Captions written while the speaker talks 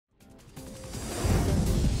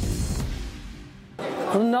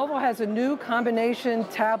Lenovo has a new combination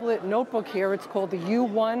tablet notebook here. It's called the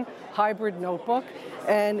U1 Hybrid Notebook,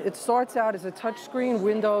 and it starts out as a touchscreen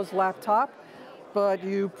Windows laptop, but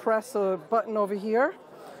you press a button over here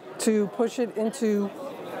to push it into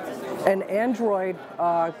an Android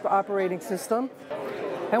operating system.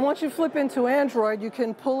 And once you flip into Android, you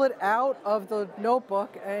can pull it out of the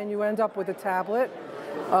notebook and you end up with a tablet.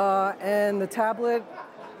 And the tablet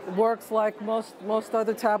works like most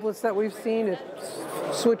other tablets that we've seen. It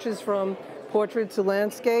switches from portrait to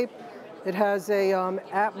landscape. It has a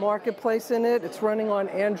app marketplace in it. It's running on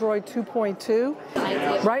Android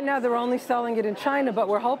 2.2. Right now they're only selling it in China, but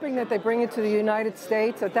we're hoping that they bring it to the United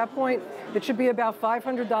States. At that point, it should be about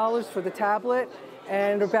 $500 for the tablet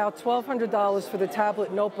and about $1,200 for the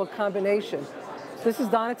tablet notebook combination. This is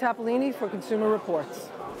Donna Tapolini for Consumer Reports.